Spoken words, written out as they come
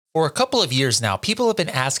For a couple of years now, people have been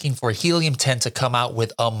asking for Helium 10 to come out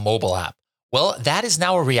with a mobile app. Well, that is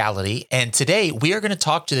now a reality, and today we are going to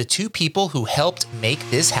talk to the two people who helped make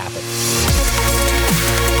this happen.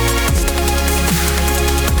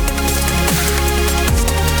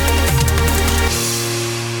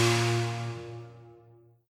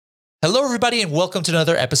 Hello, everybody, and welcome to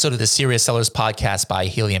another episode of the Serious Sellers Podcast by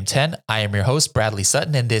Helium 10. I am your host, Bradley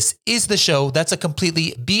Sutton, and this is the show that's a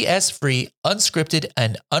completely BS-free, unscripted,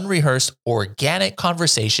 and unrehearsed organic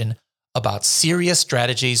conversation about serious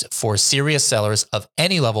strategies for serious sellers of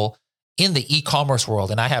any level in the e-commerce world.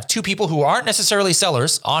 And I have two people who aren't necessarily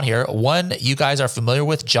sellers on here. One you guys are familiar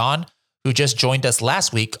with, John, who just joined us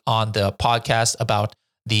last week on the podcast about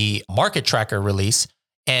the market tracker release.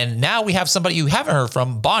 And now we have somebody you haven't heard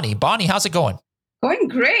from, Bonnie. Bonnie, how's it going? Going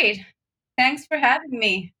great. Thanks for having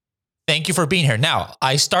me. Thank you for being here. Now,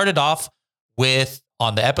 I started off with,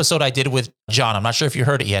 on the episode I did with John, I'm not sure if you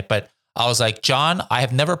heard it yet, but I was like, John, I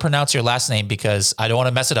have never pronounced your last name because I don't want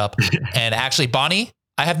to mess it up. And actually, Bonnie,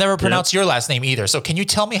 I have never pronounced your last name either. So can you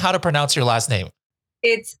tell me how to pronounce your last name?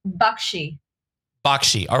 It's Bakshi.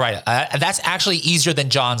 Bakshi. All right. That's actually easier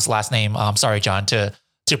than John's last name. I'm sorry, John, to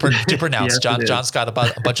pronounce. Yes, John's got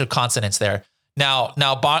a bunch of consonants there. Now,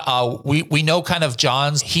 we know kind of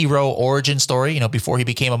John's hero origin story, before he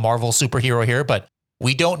became a Marvel superhero here, but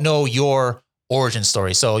we don't know your origin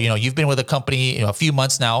story. So, you've been with a company, a few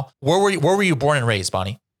months now. Where were you born and raised,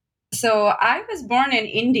 Bonnie? So I was born in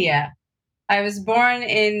India. I was born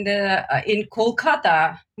in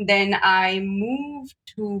Kolkata. Then I moved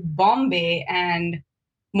to Bombay, and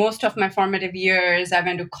most of my formative years, I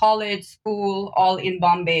went to college, school, all in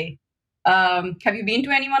Bombay. Have you been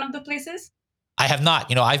to any one of the places? I have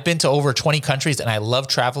not. I've been to over 20 countries and I love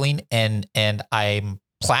traveling, and I'm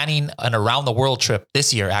planning an around the world trip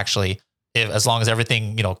this year, actually, as long as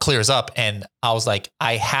everything, clears up. And I was like,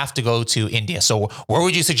 I have to go to India. So where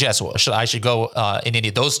would you suggest I should go in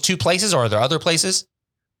India? Those two places, or are there other places?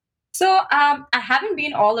 So I haven't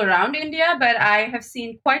been all around India, but I have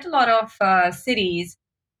seen quite a lot of cities.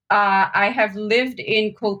 I have lived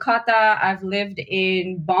in Kolkata, I've lived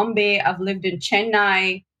in Bombay, I've lived in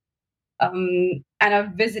Chennai, and I've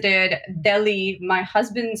visited Delhi. My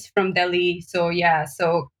husband's from Delhi. So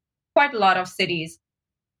quite a lot of cities.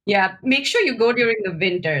 Yeah, make sure you go during the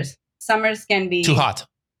winters. Summers can be too hot.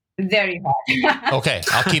 Very hot. Okay,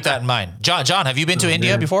 I'll keep that in mind. John, have you been to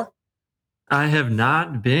India before? I have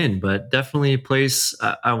not been, but definitely a place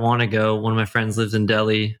I want to go. One of my friends lives in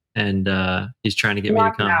Delhi, and he's trying to get me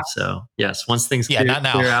to come. Now. So yes, once things clear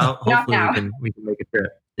out, hopefully we can make a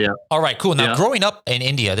trip. Yeah. All right, cool. Now, growing up in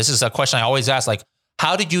India, this is a question I always ask, like,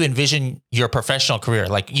 how did you envision your professional career?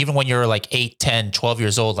 Like, even when you're like 8, 10, 12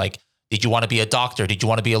 years old, like, did you want to be a doctor? Did you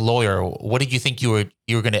want to be a lawyer? What did you think you were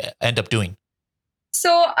going to end up doing?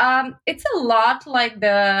 So it's a lot like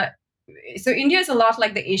India is a lot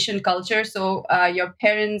like the Asian culture. So your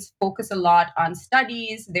parents focus a lot on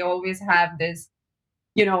studies. They always have this,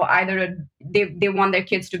 either they want their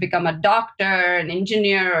kids to become a doctor, an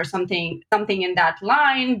engineer, or something in that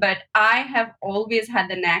line. But I have always had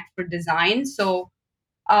the knack for design. So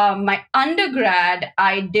my undergrad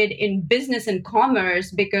I did in business and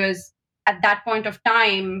commerce, because at that point of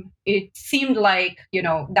time, it seemed like,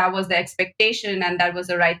 that was the expectation and that was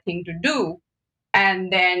the right thing to do.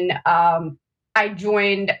 And then I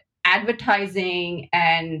joined advertising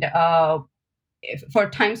and for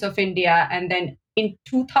Times of India. And then in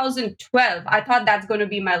 2012, I thought that's going to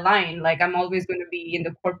be my line. Like, I'm always going to be in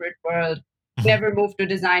the corporate world, never moved to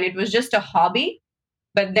design. It was just a hobby.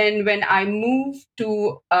 But then when I moved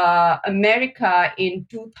to America in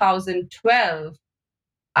 2012,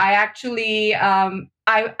 I actually,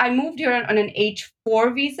 I moved here on an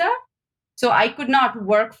H-4 visa. So I could not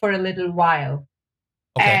work for a little while.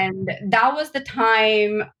 Okay. And that was the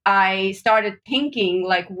time I started thinking,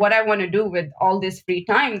 like, what I want to do with all this free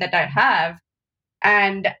time that I have.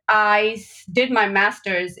 And I did my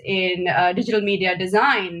master's in digital media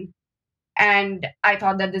design. And I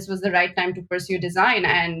thought that this was the right time to pursue design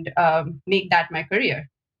and make that my career.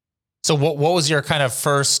 So what was your kind of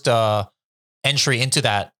first entry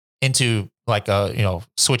into like,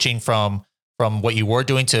 switching from what you were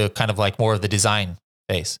doing to kind of like more of the design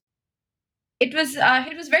phase? It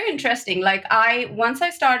was very interesting. Like, once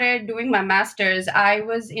I started doing my master's, I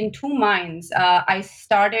was in two minds. I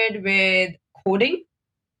started with coding,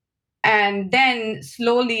 and then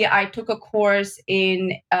slowly I took a course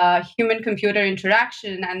in human-computer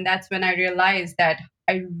interaction, and that's when I realized that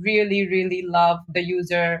I really, really love the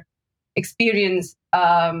user experience,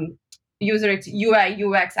 UI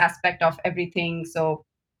UX aspect of everything. So,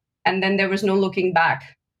 and then there was no looking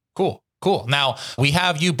back. Cool. Cool. Now we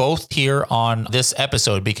have you both here on this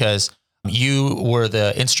episode because you were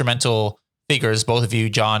the instrumental figures, both of you,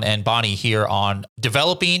 John and Bonnie, here on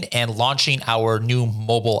developing and launching our new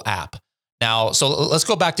mobile app. Now, so let's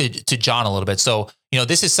go back to John a little bit. So,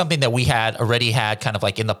 this is something that we had already had kind of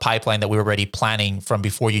like in the pipeline that we were already planning from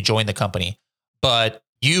before you joined the company. But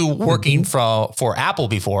you working for Apple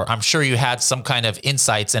before, I'm sure you had some kind of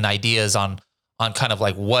insights and ideas on kind of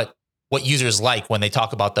like what users like when they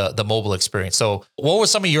talk about the mobile experience. So what were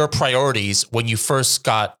some of your priorities when you first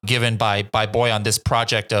got given by Boy on this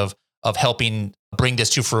project of helping bring this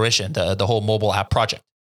to fruition, the whole mobile app project?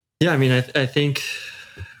 Yeah, I mean, I think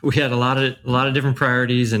we had a lot of different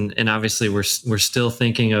priorities, and obviously we're still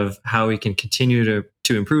thinking of how we can continue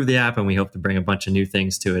to improve the app, and we hope to bring a bunch of new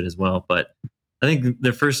things to it as well. But I think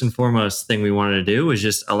the first and foremost thing we wanted to do was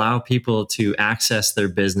just allow people to access their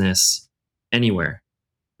business anywhere.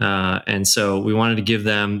 And so we wanted to give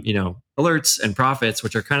them, alerts and profits,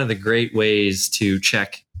 which are kind of the great ways to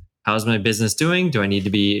check, how's my business doing? Do I need to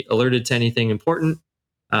be alerted to anything important?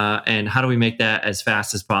 And how do we make that as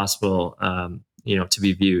fast as possible, to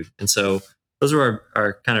be viewed? And so those were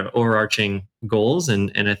our kind of overarching goals.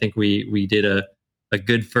 And I think we did a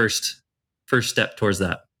good first step towards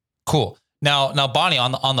that. Cool. Now, Bonnie,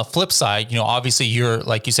 on the flip side, obviously you're,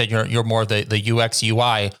 like you said, you're more the UX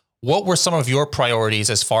UI. What were some of your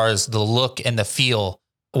priorities as far as the look and the feel?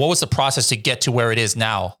 What was the process to get to where it is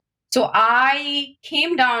now? So I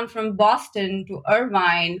came down from Boston to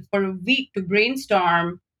Irvine for a week to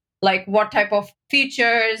brainstorm like what type of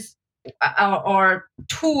features or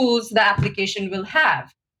tools the application will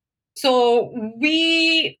have. So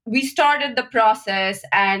we started the process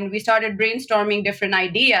and we started brainstorming different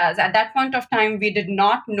ideas. At that point of time, we did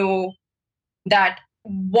not know that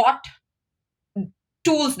what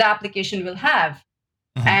tools the application will have.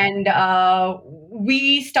 Mm-hmm. And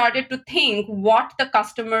we started to think what the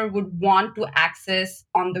customer would want to access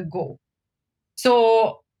on the go.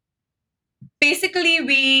 So basically,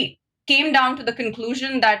 we came down to the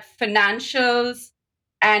conclusion that financials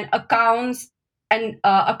and accounts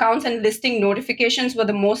and listing notifications were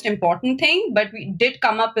the most important thing, but we did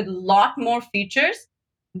come up with a lot more features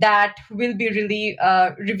that will be really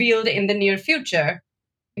revealed in the near future.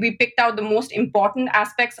 We picked out the most important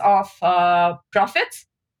aspects of profits,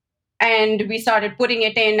 and we started putting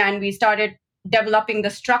it in, and we started developing the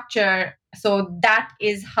structure. So that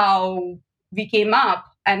is how we came up,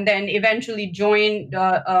 and then eventually John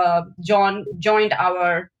joined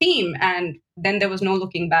our team, and then there was no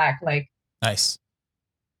looking back. Nice.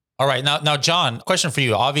 All right. Now, John, question for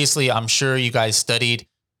you. Obviously, I'm sure you guys studied,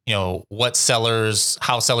 how sellers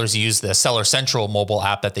use the Seller Central mobile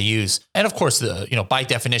app that they use. And of course, by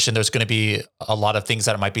definition, there's going to be a lot of things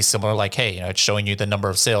that might be similar, like, hey, it's showing you the number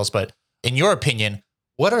of sales. But in your opinion,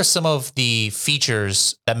 what are some of the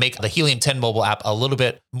features that make the Helium 10 mobile app a little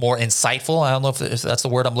bit more insightful? I don't know if that's the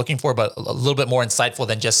word I'm looking for, but a little bit more insightful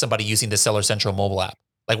than just somebody using the Seller Central mobile app.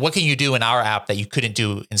 Like, what can you do in our app that you couldn't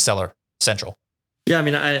do in Seller Central? Yeah, I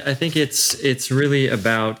mean, I think it's really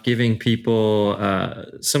about giving people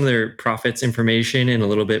some of their profits information in a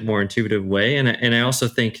little bit more intuitive way, and I also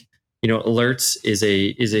think alerts is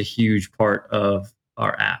a huge part of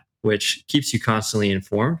our app, which keeps you constantly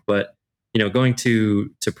informed. But going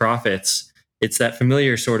to profits, it's that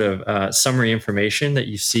familiar sort of summary information that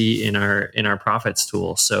you see in our profits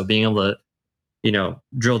tool. So being able to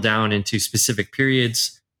drill down into specific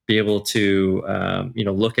periods, be able to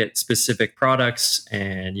look at specific products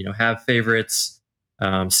and have favorites,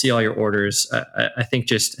 see all your orders. I think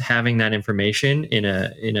just having that information in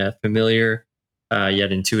a familiar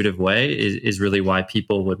yet intuitive way is really why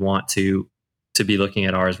people would want to be looking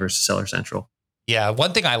at ours versus Seller Central. Yeah,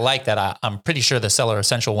 one thing I like that I'm pretty sure the Seller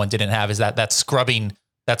Central one didn't have is that scrubbing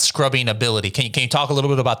ability. Can you talk a little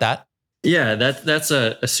bit about that? Yeah, that's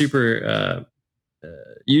a super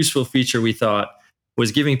useful feature we thought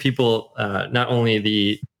was giving people not only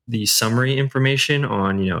the summary information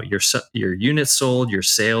on your units sold, your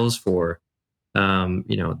sales for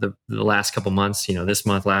the last couple months, this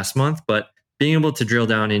month, last month, but being able to drill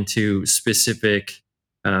down into specific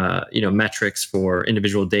metrics for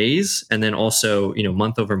individual days, and then also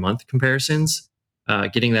month over month comparisons.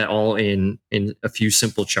 Getting that all in a few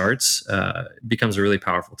simple charts becomes a really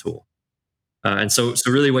powerful tool. And so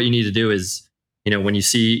really what you need to do is when you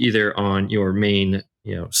see either on your main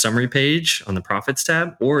summary page on the profits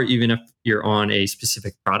tab, or even if you're on a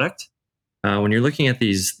specific product, when you're looking at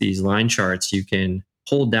these line charts, you can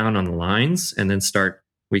hold down on the lines and then start,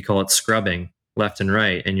 we call it scrubbing left and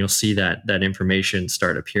right, and you'll see that information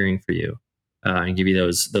start appearing for you and give you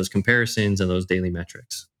those comparisons and those daily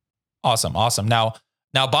metrics. Awesome. Now,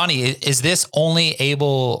 Now, Bonnie, is this only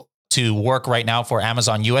able to work right now for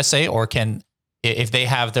Amazon USA, or if they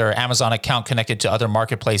have their Amazon account connected to other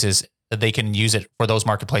marketplaces, they can use it for those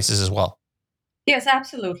marketplaces as well? Yes,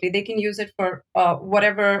 absolutely. They can use it for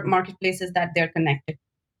whatever marketplaces that they're connected.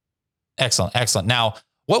 Excellent, excellent. Now,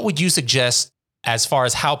 what would you suggest as far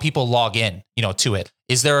as how people log in, to it?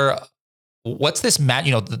 Is there what's this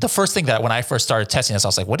the first thing that when I first started testing this, I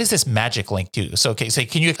was like, what is this magic link do? So, okay, so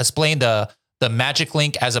can you explain the magic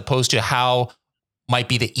link as opposed to how might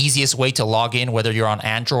be the easiest way to log in, whether you're on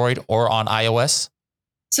Android or on iOS?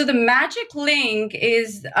 So the magic link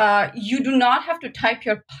is you do not have to type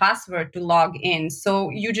your password to log in. So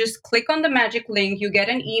you just click on the magic link, you get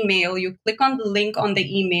an email, you click on the link on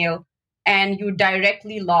the email, and you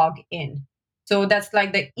directly log in. So that's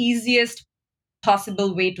like the easiest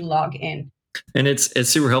possible way to log in. And it's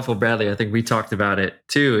super helpful, Bradley. I think we talked about it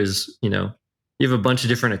too. Is you have a bunch of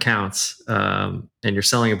different accounts, and you're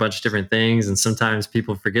selling a bunch of different things, and sometimes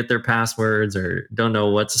people forget their passwords or don't know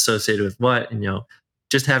what's associated with what. And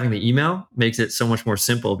just having the email makes it so much more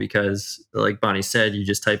simple because, like Bonnie said, you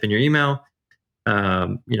just type in your email.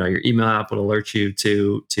 Your email app will alert you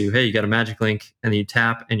to hey, you got a magic link, and you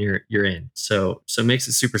tap and you're in. So it makes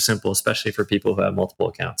it super simple, especially for people who have multiple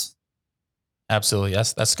accounts. Absolutely.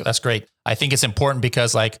 That's great. I think it's important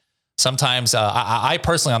because like sometimes I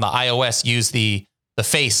personally on the iOS use the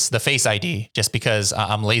face ID just because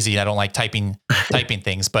I'm lazy and I don't like typing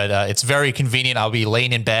things, but it's very convenient. I'll be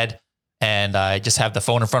laying in bed and I just have the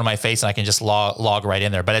phone in front of my face and I can just log right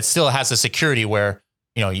in there, but it still has the security where,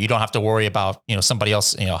 you don't have to worry about, somebody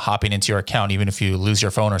else, hopping into your account, even if you lose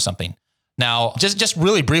your phone or something. Now, just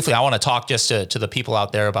really briefly, I want to talk just to the people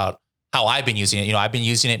out there about how I've been using it. I've been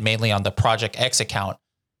using it mainly on the Project X account.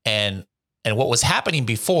 And what was happening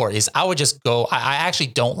before is I would just go, I actually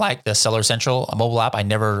don't like the Seller Central mobile app. I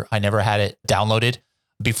never had it downloaded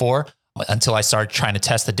before until I started trying to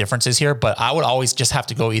test the differences here. But I would always just have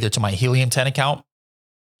to go either to my Helium 10 account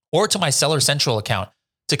or to my Seller Central account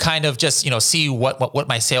to kind of just, see what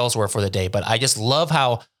my sales were for the day. But I just love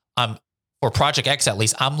how for Project X, at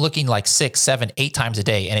least, I'm looking like 6, 7, 8 times a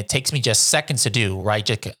day. And it takes me just seconds to do,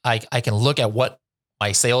 right? I can look at what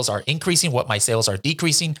my sales are increasing, what my sales are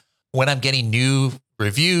decreasing, when I'm getting new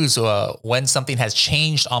reviews, when something has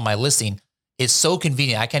changed on my listing. It's so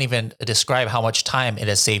convenient. I can't even describe how much time it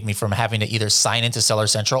has saved me from having to either sign into Seller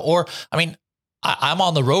Central or, I'm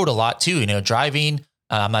on the road a lot too, driving.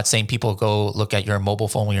 I'm not saying people go look at your mobile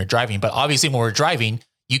phone when you're driving, but obviously when we're driving,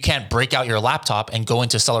 you can't break out your laptop and go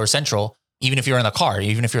into Seller Central. Even if you're in the car,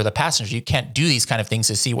 even if you're the passenger, you can't do these kind of things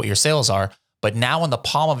to see what your sales are. But now in the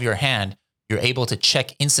palm of your hand, you're able to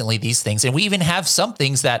check instantly these things. And we even have some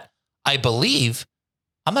things that I believe,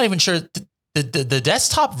 I'm not even sure, the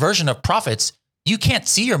desktop version of Profits, you can't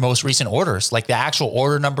see your most recent orders, like the actual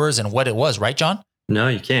order numbers and what it was, right, John? No,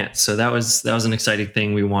 you can't. So that was an exciting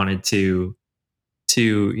thing we wanted to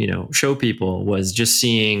show people, was just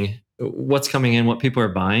seeing what's coming in, what people are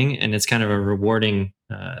buying, and it's kind of a rewarding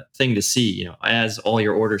thing to see. As all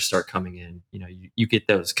your orders start coming in, you get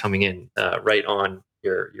those coming in right on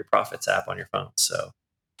your Profits app on your phone. So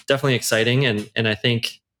definitely exciting, and I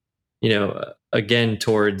think again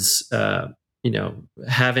towards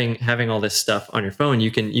having all this stuff on your phone,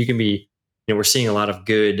 you can be we're seeing a lot of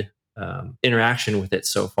good interaction with it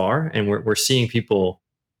so far, and we're seeing people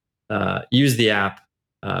use the app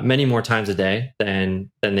many more times a day than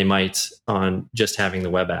they might on just having the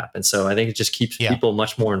web app. And so I think it just keeps people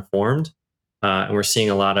much more informed. And we're seeing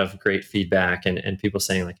a lot of great feedback and people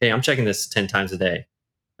saying like, hey, I'm checking this 10 times a day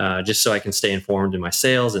just so I can stay informed in my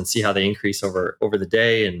sales and see how they increase over the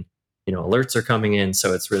day. And, alerts are coming in.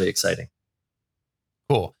 So it's really exciting.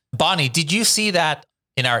 Cool. Bonnie, did you see that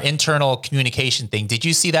in our internal communication thing? Did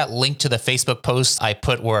you see that link to the Facebook post I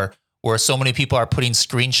put where so many people are putting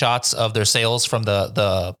screenshots of their sales from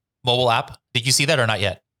the mobile app? Did you see that or not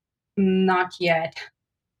yet? Not yet.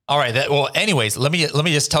 All right. Well, anyways, let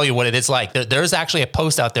me just tell you what it is like. There's actually a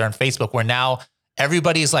post out there on Facebook where now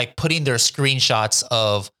everybody is like putting their screenshots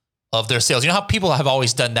of their sales. You know how people have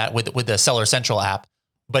always done that with the Seller Central app,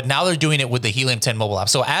 but now they're doing it with the Helium 10 mobile app.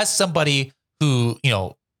 So as somebody who,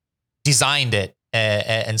 designed it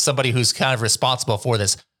and somebody who's kind of responsible for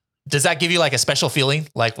this, does that give you like a special feeling?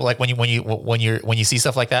 Like when you see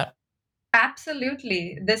stuff like that?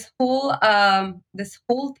 Absolutely. This whole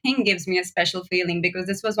thing gives me a special feeling because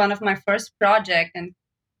this was one of my first project, and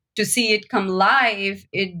to see it come live,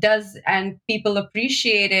 it does, and people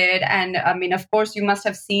appreciate it. And I mean, of course, you must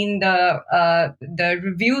have seen the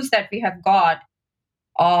reviews that we have got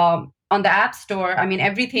on the App Store. I mean,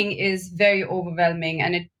 everything is very overwhelming,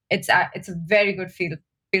 and it's a very good feel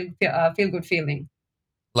good feeling.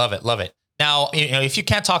 Love it. Love it. Now, if you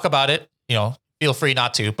can't talk about it, feel free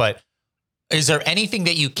not to, but is there anything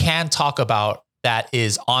that you can talk about that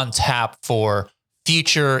is on tap for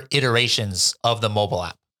future iterations of the mobile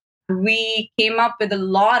app? We came up with a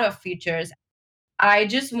lot of features. I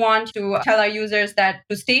just want to tell our users that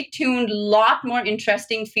to stay tuned, a lot more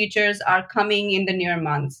interesting features are coming in the near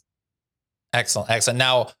months. Excellent. Excellent.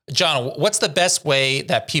 Now, John, what's the best way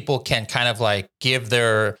that people can kind of like give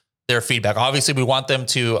their feedback? Obviously, we want them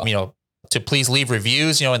to please leave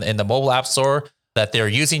reviews, in the mobile app store that they're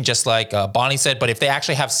using, just like Bonnie said. But if they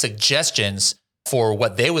actually have suggestions for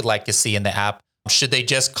what they would like to see in the app, should they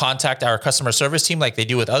just contact our customer service team like they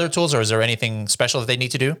do with other tools, or is there anything special that they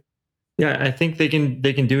need to do? Yeah, I think they can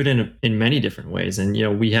do it in many different ways.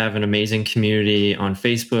 And we have an amazing community on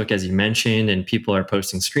Facebook, as you mentioned, and people are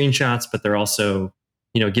posting screenshots, but they're also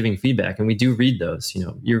giving feedback, and we do read those.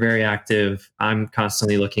 You're very active. I'm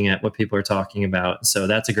constantly looking at what people are talking about, so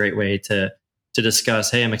that's a great way to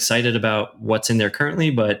discuss. Hey, I'm excited about what's in there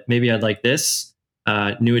currently, but maybe I'd like this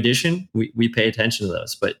new addition. We pay attention to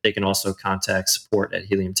those, but they can also contact support at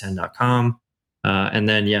helium10.com. And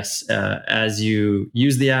then, yes, as you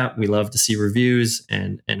use the app, we love to see reviews,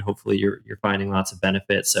 and hopefully you're finding lots of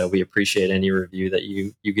benefits. So we appreciate any review that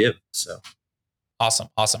you give. So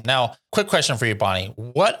awesome. Now, quick question for you, Bonnie.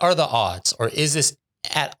 What are the odds, or is this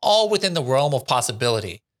at all within the realm of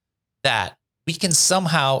possibility that we can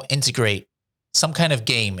somehow integrate some kind of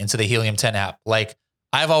game into the Helium 10 app? Like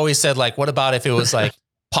I've always said, like, what about if it was like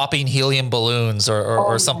popping helium balloons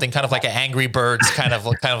or something kind of like an Angry Birds kind of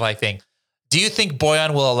like thing? Do you think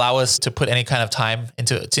Boyan will allow us to put any kind of time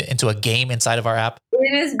into a game inside of our app?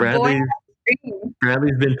 It is Boyan's dream.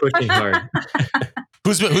 Bradley's been pushing hard.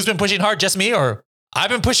 Who's been pushing hard? Just me, or I've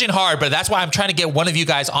been pushing hard? But that's why I'm trying to get one of you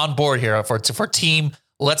guys on board here for team.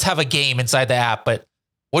 Let's have a game inside the app. But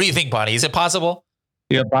what do you think, Bonnie? Is it possible?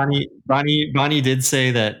 Yeah, Bonnie did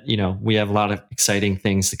say that we have a lot of exciting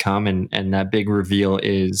things to come, and that big reveal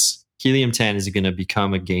is Helium 10 is going to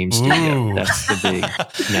become a game studio. Ooh. That's the big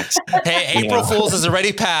next. Hey, April Fool's is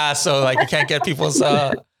already passed, so like you can't get people's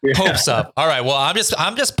hopes up. All right, well, I'm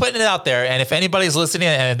just putting it out there, and if anybody's listening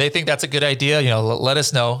and they think that's a good idea, let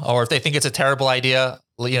us know. Or if they think it's a terrible idea,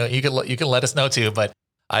 you can let us know too. But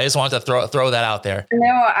I just wanted to throw that out there.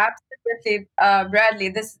 No, absolutely, Bradley.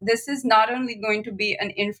 This is not only going to be an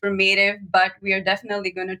informative, but we are definitely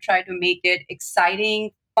going to try to make it exciting,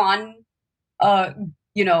 fun,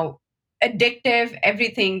 addictive,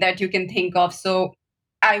 everything that you can think of. So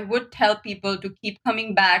I would tell people to keep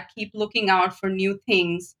coming back, keep looking out for new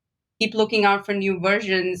things, keep looking out for new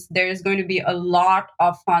versions. There's going to be a lot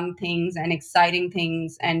of fun things and exciting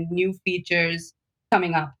things and new features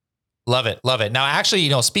coming up. Love it. Now,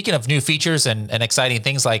 actually, speaking of new features and exciting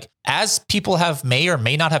things, like as people may or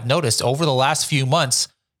may not have noticed over the last few months,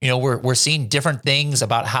 we're seeing different things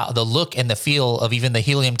about how the look and the feel of even the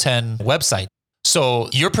Helium 10 website. So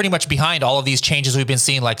you're pretty much behind all of these changes we've been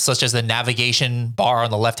seeing, like such as the navigation bar on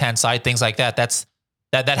the left-hand side, things like that. That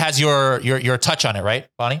has your touch on it, right,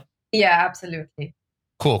 Bonnie? Yeah, absolutely.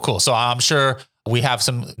 Cool. So I'm sure we have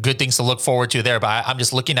some good things to look forward to there. But I'm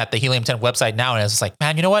just looking at the Helium 10 website now, and it's just like,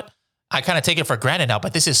 man, you know what? I kind of take it for granted now,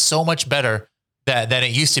 but this is so much better than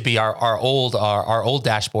it used to be. Our old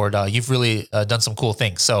dashboard. You've really done some cool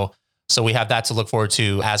things. So we have that to look forward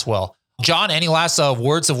to as well. John, any last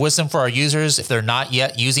words of wisdom for our users if they're not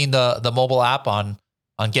yet using the mobile app on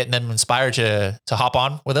getting them inspired to hop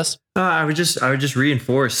on with us? I would just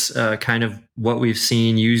reinforce kind of what we've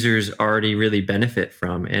seen users already really benefit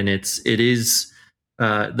from, and it is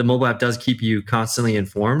the mobile app does keep you constantly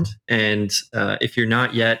informed. And if you're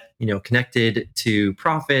not yet connected to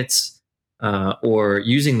Profits or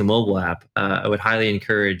using the mobile app, I would highly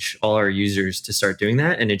encourage all our users to start doing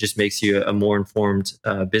that, and it just makes you a more informed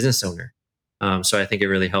business owner. So I think it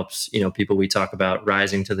really helps, people we talk about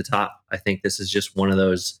rising to the top. I think this is just one of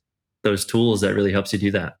those tools that really helps you do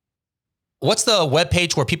that. What's the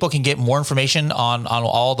webpage where people can get more information on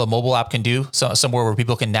all the mobile app can do? So somewhere where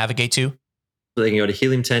people can navigate to? So they can go to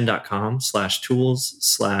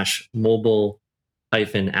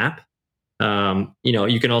helium10.com/tools/mobile-app.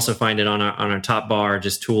 You can also find it on our top bar,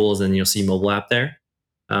 just tools, and you'll see mobile app there.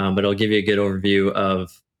 But it'll give you a good overview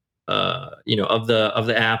of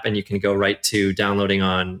the app, and you can go right to downloading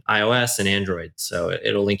on iOS and Android. So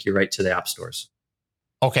it'll link you right to the app stores.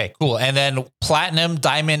 Okay, cool. And then Platinum,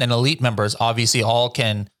 Diamond, and Elite members obviously all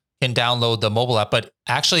can download the mobile app, but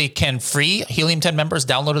actually can free Helium 10 members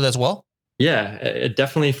download it as well? Yeah,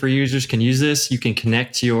 definitely free users can use this. You can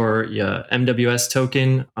connect your MWS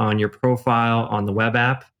token on your profile on the web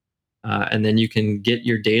app. and then you can get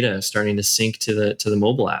your data starting to sync to the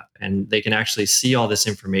mobile app, and they can actually see all this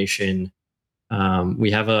information.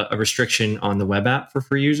 We have a restriction on the web app for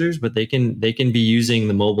free users, but they can be using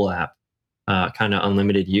the mobile app kind of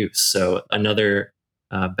unlimited use. So another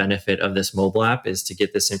benefit of this mobile app is to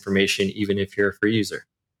get this information even if you're a free user.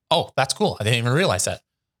 Oh, that's cool. I didn't even realize that.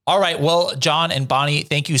 All right. Well, John and Bonnie,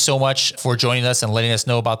 thank you so much for joining us and letting us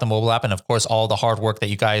know about the mobile app, and of course, all the hard work that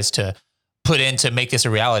you guys to put in to make this a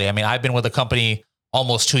reality. I mean, I've been with the company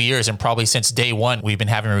almost 2 years, and probably since day one, we've been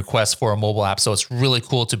having requests for a mobile app. So it's really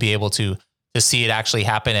cool to be able to see it actually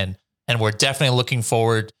happen. And we're definitely looking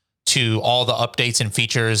forward to all the updates and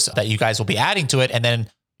features that you guys will be adding to it. And then,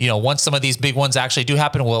 once some of these big ones actually do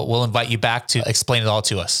happen, we'll invite you back to explain it all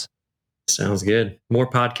to us. Sounds good. More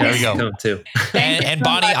podcasts to come too. And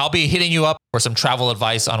Bonnie, I'll be hitting you up for some travel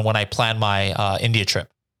advice on when I plan my India trip.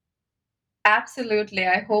 Absolutely.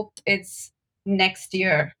 I hope it's next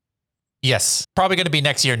year. Yes, probably going to be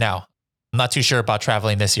next year now. I'm not too sure about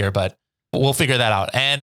traveling this year, but we'll figure that out.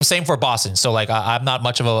 And same for Boston. So I'm not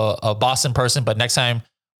much of a Boston person, but next time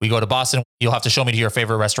we go to Boston, you'll have to show me to your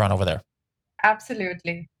favorite restaurant over there.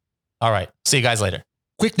 Absolutely. All right. See you guys later.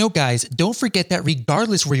 Quick note, guys, don't forget that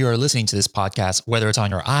regardless where you are listening to this podcast, whether it's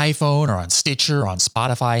on your iPhone or on Stitcher or on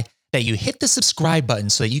Spotify, that you hit the subscribe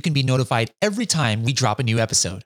button so that you can be notified every time we drop a new episode.